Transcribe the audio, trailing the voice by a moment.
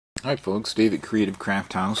Hi folks, Dave at Creative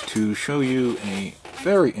Crafthouse to show you a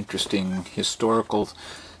very interesting historical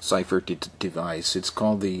cipher device. It's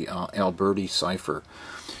called the Alberti Cipher.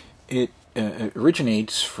 It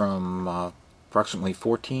originates from approximately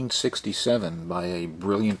 1467 by a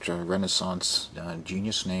brilliant Renaissance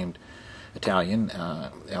genius named Italian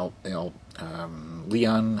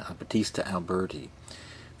Leon Battista Alberti.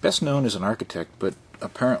 Best known as an architect, but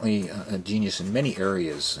apparently a genius in many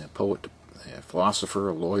areas, a poet, a philosopher,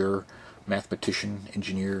 a lawyer, mathematician,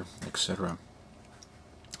 engineer, etc.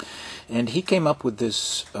 And he came up with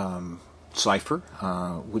this cipher,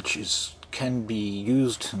 which can be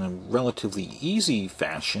used in a relatively easy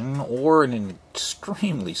fashion or in an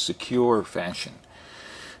extremely secure fashion.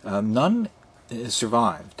 None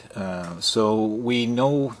survived, so we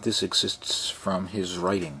know this exists from his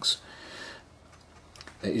writings.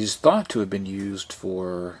 It is thought to have been used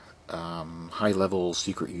for high-level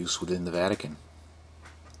secret use within the Vatican.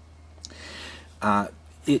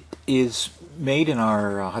 It is made in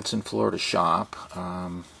our Hudson, Florida shop.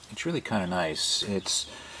 It's really kind of nice.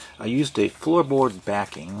 I used a floorboard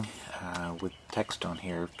backing with text on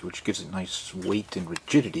here, which gives it nice weight and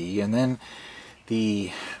rigidity, and then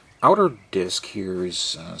the outer disc here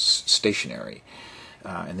is stationary,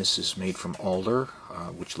 and this is made from alder,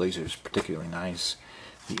 which lasers particularly nice.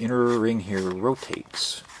 The inner ring here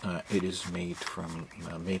rotates. It is made from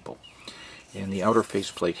maple. And the outer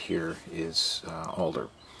faceplate here is alder.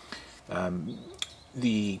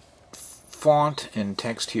 The font and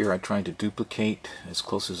text here I tried to duplicate as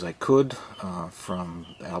close as I could from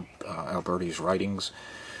Alberti's writings.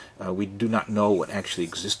 We do not know what actually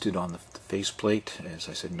existed on the faceplate. As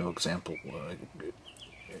I said, no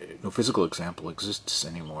physical example exists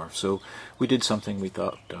anymore. So we did something we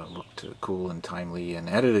thought looked cool and timely, and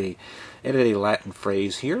added a Latin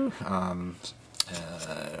phrase here,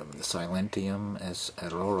 silentium est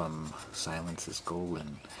aurorum, silence is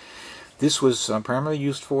golden. This was primarily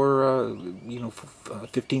used for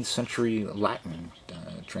 15th century Latin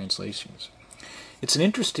translations. It's an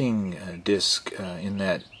interesting disc in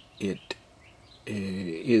that it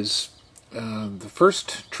is the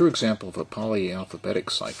first true example of a polyalphabetic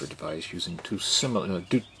cipher device using two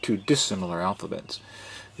dissimilar alphabets.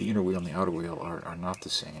 The inner wheel and the outer wheel are not the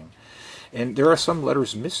same. And there are some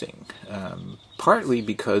letters missing, partly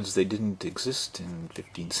because they didn't exist in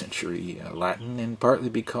 15th century Latin, and partly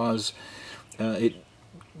because it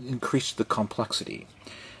increased the complexity.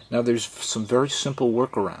 Now there's some very simple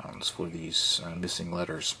workarounds for these missing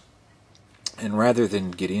letters. And rather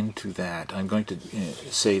than get into that, I'm going to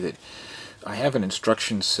say that I have an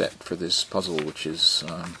instruction set for this puzzle which is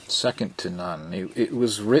second to none. It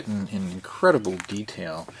was written in incredible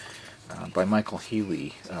detail by Michael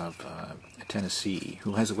Healy of Tennessee,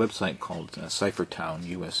 who has a website called Ciphertown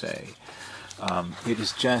USA. It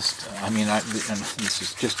is just, and this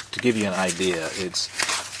is just to give you an idea, it's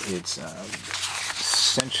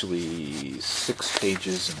essentially 6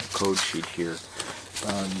 pages in a code sheet here,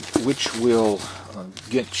 which will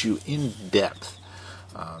get you in depth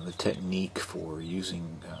the technique for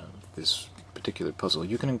using this particular puzzle.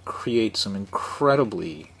 You can create some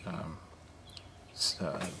incredibly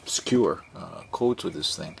secure codes with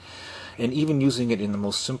this thing, and even using it in the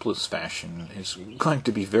most simplest fashion is going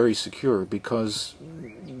to be very secure, because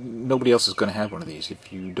nobody else is going to have one of these.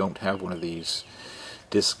 If you don't have one of these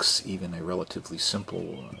disks, even a relatively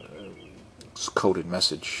simple coded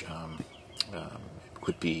message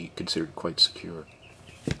could be considered quite secure.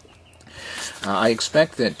 I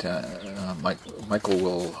expect that Michael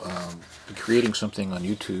will be creating something on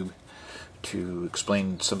YouTube to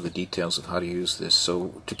explain some of the details of how to use this.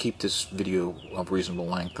 So to keep this video of reasonable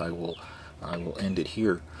length, I will end it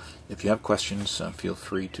here. If you have questions, feel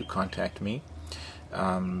free to contact me.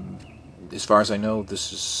 As far as I know,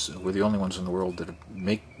 we're the only ones in the world that are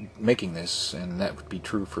making this, and that would be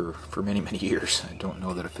true for many, many years. I don't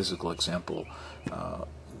know that a physical example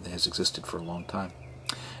has existed for a long time.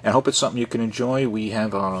 I hope it's something you can enjoy. We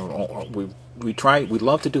have we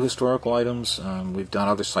love to do historical items. We've done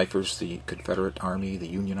other ciphers: the Confederate Army, the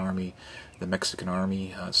Union Army, the Mexican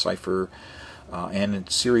Army cipher, and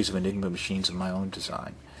a series of Enigma machines of my own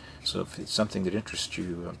design. So if it's something that interests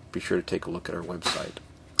you, be sure to take a look at our website.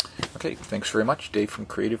 Okay, thanks very much. Dave from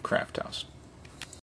Creative Crafthouse.